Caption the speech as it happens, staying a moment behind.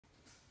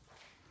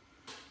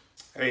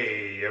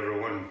Hey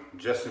everyone,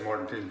 Jesse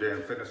Martin, Team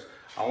Dan Fitness.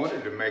 I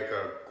wanted to make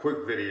a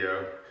quick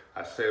video.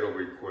 I say it'll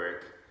be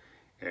quick,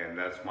 and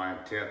that's my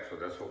intent, so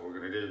that's what we're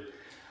going to do.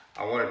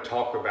 I want to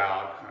talk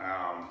about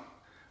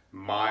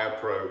my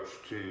approach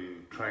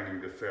to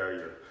training to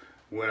failure,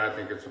 when I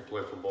think it's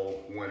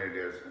applicable, when it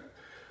isn't,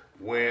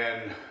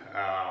 when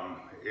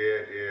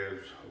it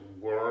is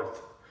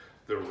worth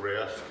the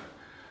risk.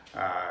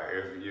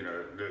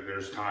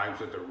 There's times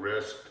that the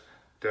risk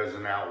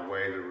doesn't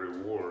outweigh the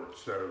reward.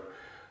 So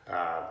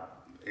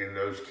in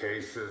those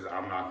cases,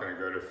 I'm not going to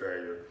go to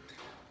failure.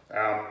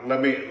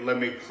 Let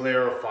me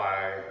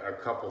clarify a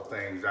couple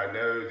things. I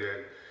know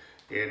that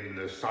in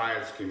the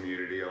science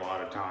community, a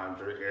lot of times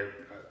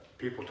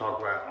people talk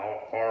about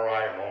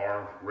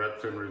RIR,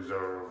 reps in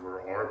reserve,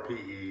 or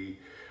RPE,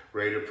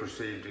 rate of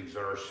perceived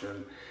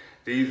exertion.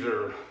 These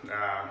are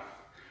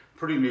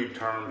pretty new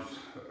terms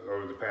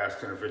over the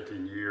past 10 or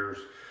 15 years.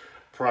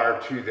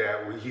 Prior to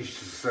that, we used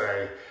to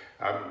say,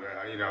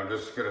 I'm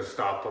just going to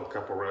stop a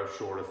couple reps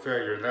short of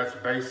failure. And that's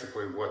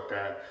basically what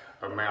that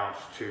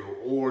amounts to.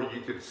 Or you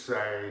could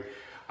say,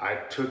 I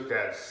took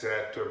that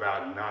set to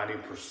about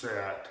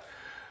 90%,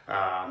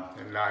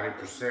 and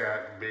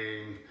 90%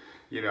 being,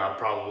 I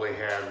probably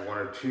had 1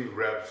 or 2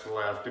 reps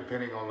left,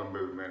 depending on the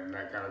movement and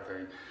that kind of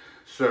thing.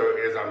 So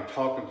as I'm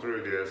talking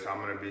through this, I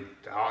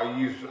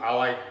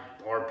like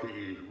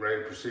RPE, rate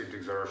of perceived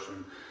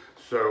exertion.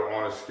 So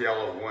on a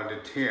scale of 1 to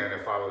 10,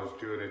 if I was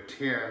doing a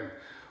 10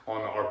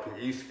 on the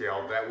RPE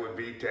scale, that would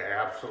be to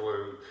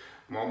absolute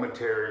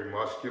momentary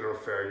muscular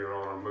failure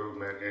on a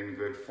movement in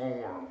good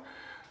form.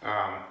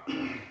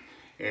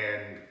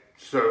 And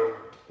so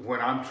when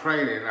I'm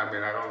training, I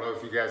don't know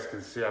if you guys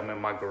can see, I'm in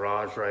my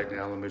garage right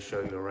now. Let me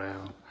show you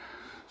around.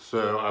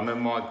 So I'm in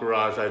my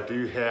garage. I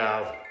do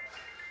have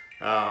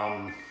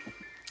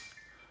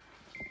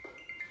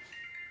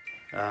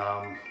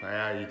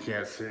you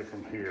can't see it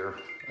from here.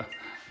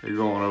 You're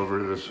going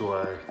over this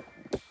way.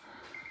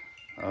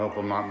 I hope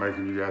I'm not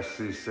making you guys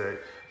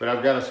seasick. But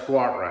I've got a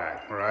squat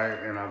rack, right?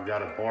 And I've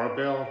got a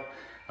barbell.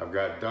 I've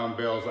got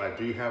dumbbells. I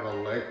do have a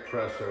leg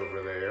press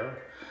over there.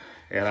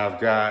 And I've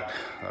got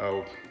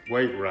a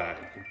weight rack,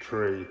 a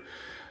tree,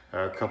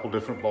 a couple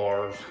different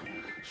bars.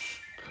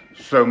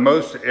 So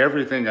most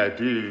everything I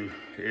do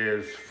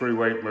is free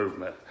weight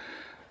movement.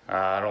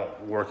 I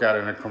don't work out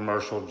in a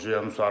commercial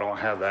gym, so I don't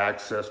have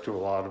access to a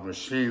lot of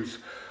machines,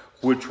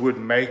 which would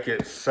make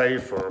it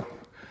safer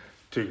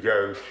to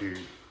go to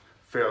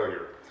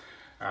failure.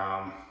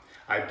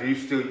 I do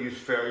still use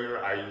failure.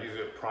 I use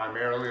it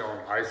primarily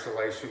on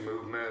isolation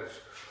movements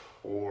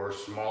or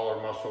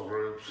smaller muscle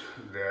groups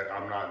that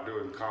I'm not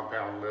doing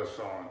compound lifts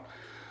on.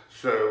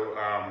 So,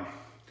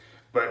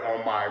 but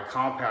on my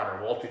compound or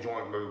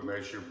multi-joint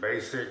movements, your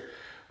basic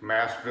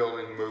mass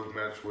building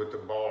movements with the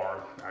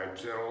bar, I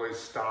generally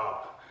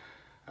stop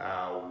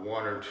 1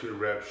 or 2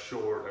 reps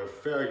short of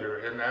failure,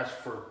 and that's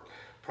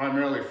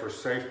primarily for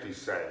safety's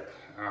sake.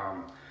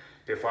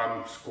 If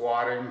I'm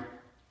squatting,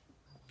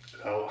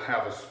 I'll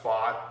have a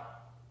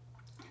spot.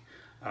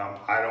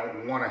 I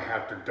don't want to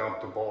have to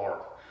dump the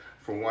bar.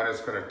 For one, it's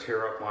going to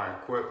tear up my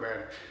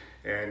equipment,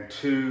 and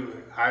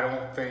 2, I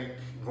don't think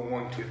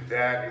going to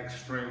that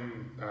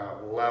extreme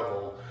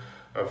level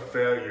of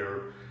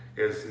failure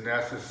is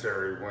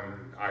necessary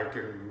when I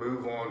can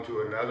move on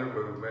to another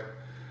movement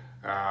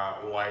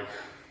like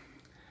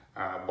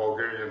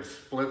Bulgarian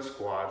split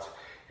squats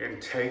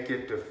and take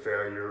it to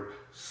failure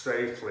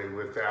safely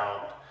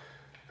without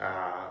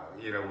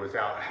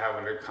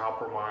having to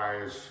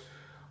compromise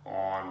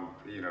on,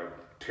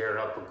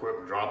 tearing up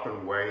equipment,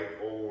 dropping weight,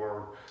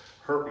 or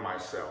hurting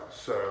myself.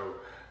 So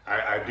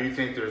I do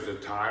think there's a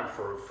time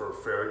for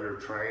failure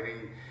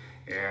training,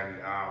 and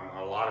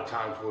a lot of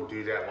times we'll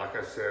do that, like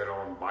I said,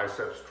 on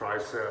biceps,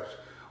 triceps,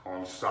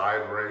 on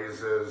side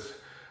raises,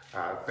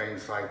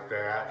 things like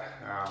that.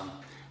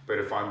 But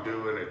if I'm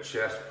doing a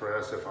chest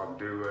press, if I'm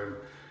doing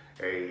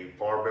a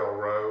barbell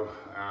row,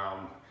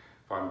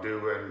 if I'm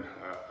doing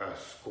a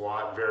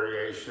squat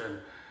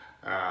variation,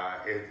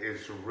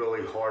 it's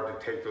really hard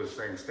to take those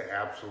things to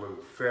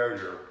absolute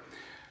failure,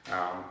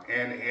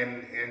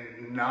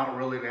 and not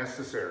really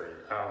necessary.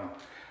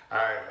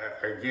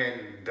 Again,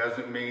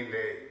 doesn't mean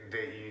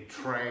that you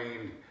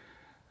train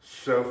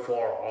so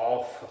far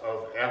off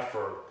of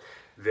effort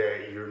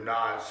that you're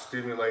not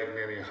stimulating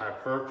any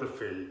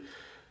hypertrophy.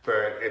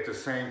 But at the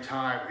same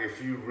time,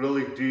 if you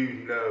really do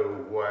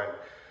know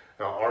what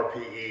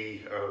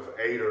RPE of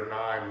 8 or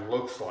 9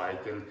 looks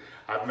like, and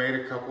I've made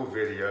a couple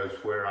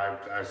videos where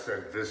I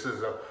said this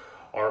is a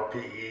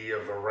RPE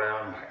of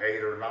around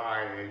 8 or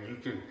 9,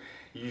 and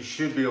you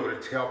should be able to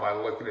tell by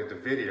looking at the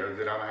video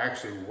that I'm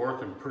actually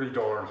working pretty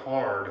darn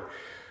hard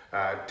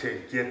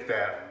to get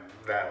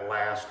that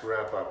last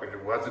rep up. And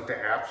it wasn't the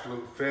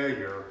absolute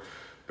failure,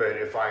 but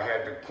if I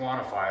had to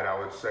quantify it, I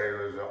would say it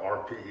was an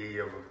RPE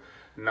of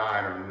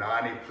 9 or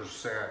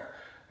 90%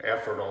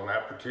 effort on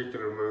that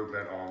particular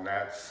movement on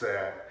that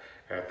set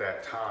at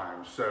that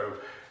time. So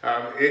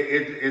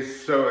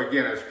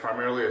again, it's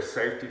primarily a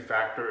safety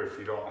factor. If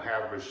you don't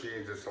have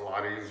machines, it's a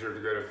lot easier to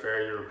go to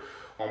failure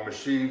on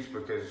machines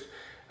because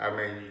I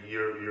mean,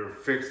 you're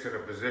fixed in a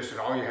position.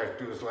 All you have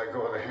to do is let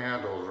go of the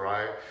handles,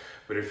 right?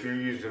 But if you're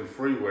using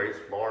free weights,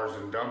 bars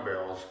and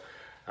dumbbells,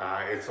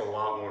 it's a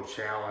lot more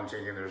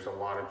challenging, and there's a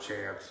lot of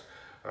chance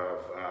of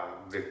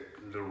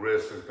the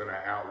risk is going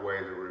to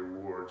outweigh the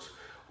rewards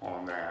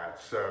on that.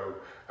 So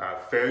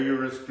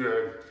failure is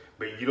good,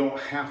 but you don't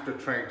have to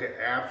train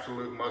to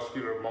absolute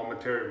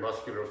momentary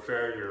muscular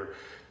failure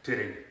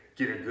to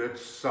get a good,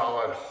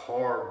 solid,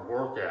 hard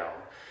workout.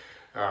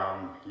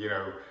 You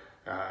know,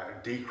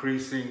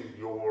 decreasing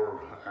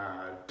your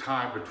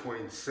time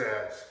between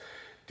sets,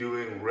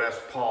 doing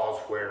rest pause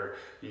where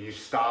you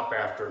stop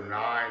after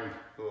 9,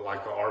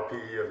 like a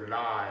RPE of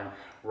 9,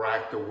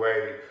 rack the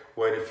weight,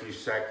 wait a few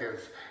seconds,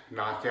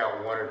 knock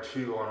out 1 or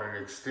 2 on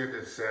an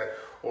extended set,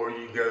 or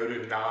you go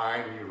to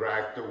 9, you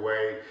rack the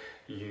weight,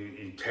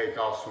 you take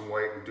off some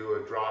weight and do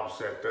a drop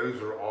set.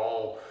 Those are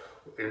all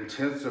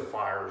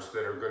intensifiers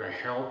that are going to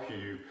help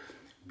you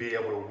be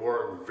able to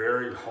work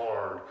very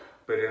hard,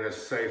 but in a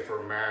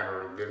safer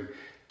manner than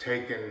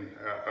taking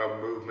a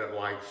movement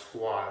like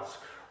squats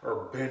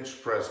or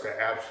bench press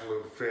to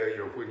absolute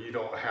failure when you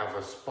don't have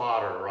a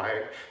spotter,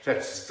 right? That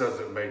just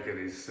doesn't make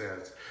any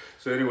sense.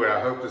 So anyway, I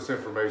hope this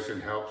information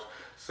helps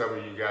some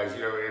of you guys.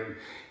 You know,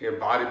 in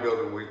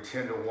bodybuilding, we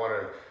tend to want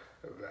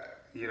to,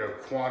 you know,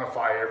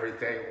 quantify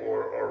everything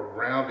or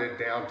round it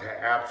down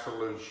to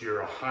absolutes. You're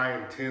a high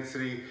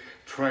intensity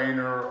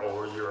trainer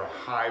or you're a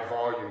high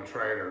volume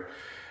trainer.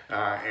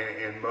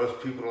 And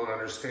most people don't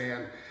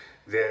understand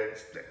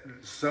that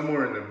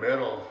somewhere in the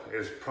middle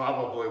is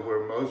probably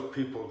where most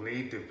people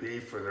need to be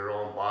for their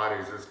own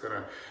bodies. It's going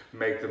to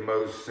make the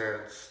most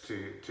sense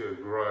to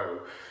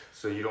grow.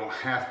 So you don't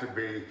have to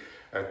be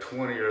a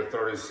 20 or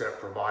 30 set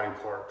per body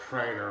part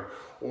trainer,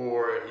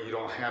 or you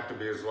don't have to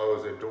be as low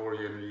as a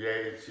Dorian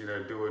Yates, you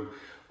know, doing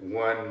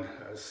 1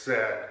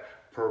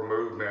 set per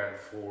movement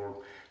for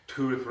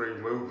 2 or 3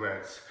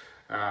 movements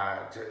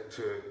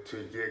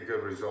to get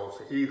good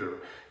results either.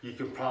 You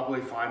can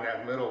probably find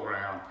that middle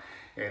ground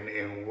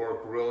and work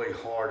really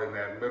hard in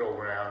that middle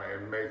ground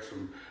and make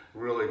some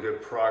really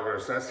good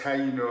progress. That's how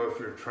you know if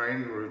your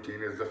training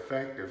routine is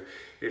effective.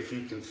 If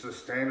you can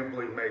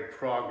sustainably make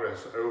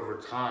progress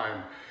over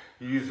time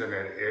using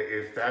it.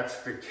 If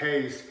that's the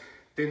case,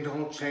 then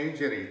don't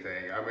change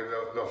anything. I mean,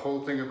 the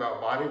whole thing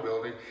about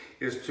bodybuilding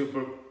is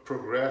to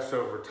progress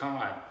over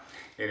time.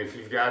 And if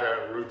you've got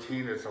a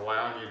routine that's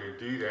allowing you to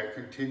do that,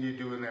 continue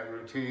doing that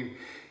routine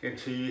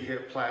until you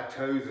hit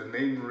plateaus, and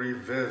then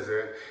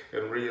revisit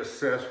and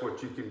reassess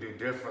what you can do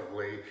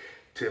differently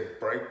to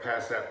break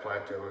past that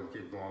plateau and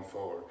keep going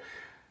forward.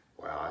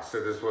 Wow, I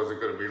said this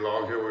wasn't going to be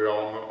long. Here we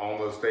are,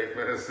 almost 8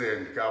 minutes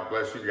in. God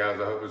bless you guys.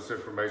 I hope this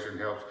information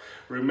helps.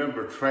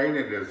 Remember,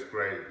 training is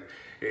great.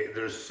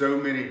 There's so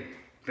many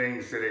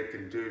things that it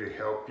can do to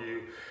help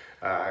you.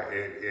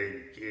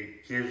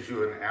 It gives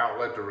you an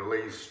outlet to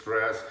release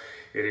stress.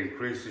 It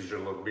increases your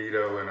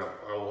libido and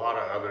a lot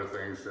of other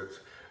things that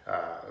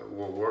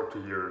will work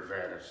to your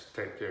advantage.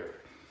 Take care.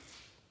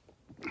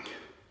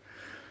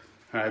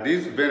 All right,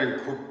 these have been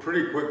in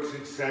pretty quick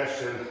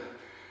succession.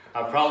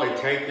 I've probably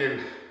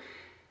taken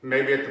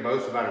maybe at the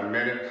most about a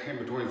minute in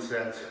between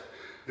sets.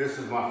 This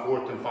is my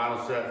 4th and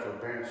final set for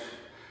bench.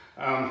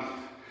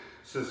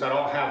 Since I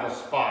don't have a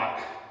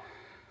spot,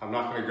 I'm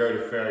not going to go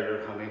to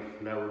failure. I mean,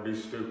 that would be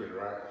stupid,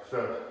 right?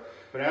 So,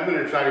 but I'm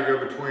going to try to go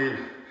between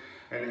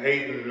an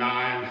 8 and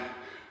 9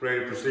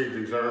 rate of perceived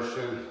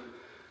exertion.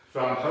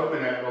 So I'm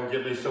hoping that will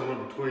get me somewhere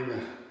between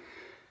the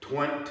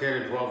 10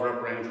 and 12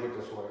 rep range with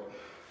this weight.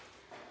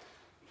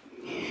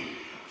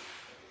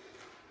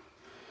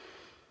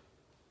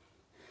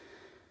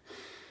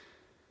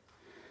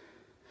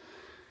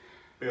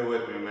 Bear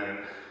with me a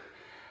minute.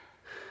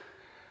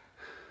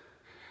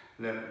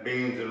 That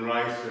beans and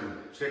rice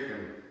and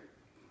chicken.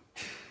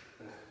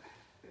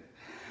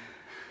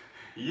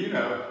 You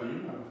know.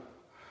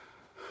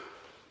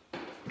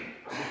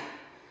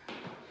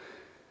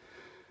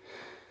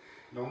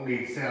 Don't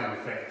need sound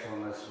effects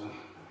on this one.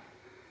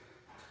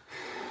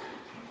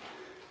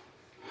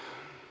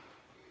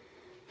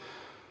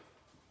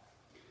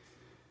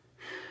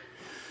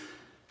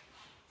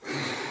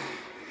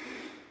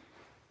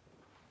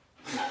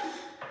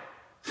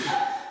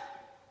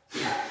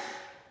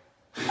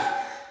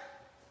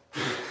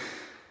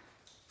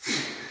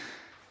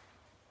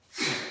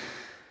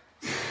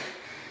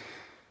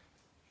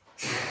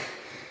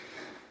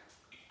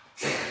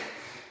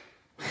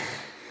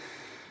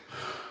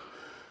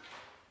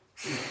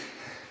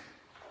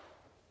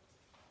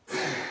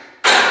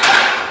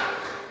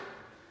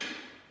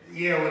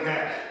 Yeah, with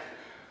that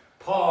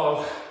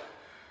pause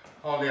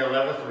on the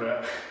 11th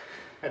rep,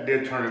 I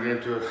did turn it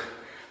into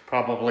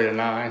probably a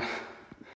 9.